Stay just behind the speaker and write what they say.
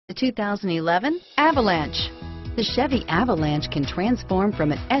The 2011 Avalanche. The Chevy Avalanche can transform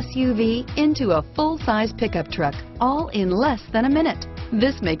from an SUV into a full-size pickup truck, all in less than a minute.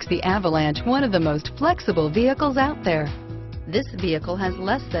 This makes the Avalanche one of the most flexible vehicles out there. This vehicle has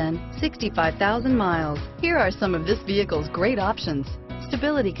less than 65,000 miles. Here are some of this vehicle's great options: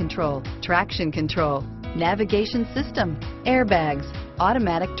 stability control, traction control, navigation system, airbags,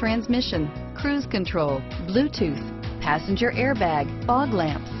 automatic transmission, cruise control, Bluetooth, passenger airbag, fog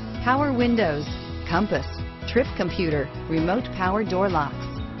lamps, power windows, compass, trip computer, remote power door locks,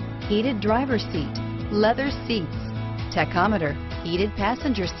 heated driver's seat, leather seats, tachometer, heated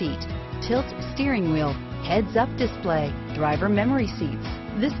passenger seat, tilt steering wheel, heads-up display, driver memory seats.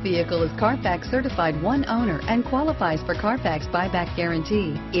 This vehicle is Carfax certified one owner and qualifies for Carfax buyback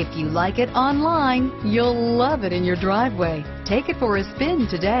guarantee. If you like it online, you'll love it in your driveway. Take it for a spin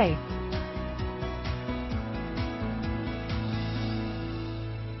today.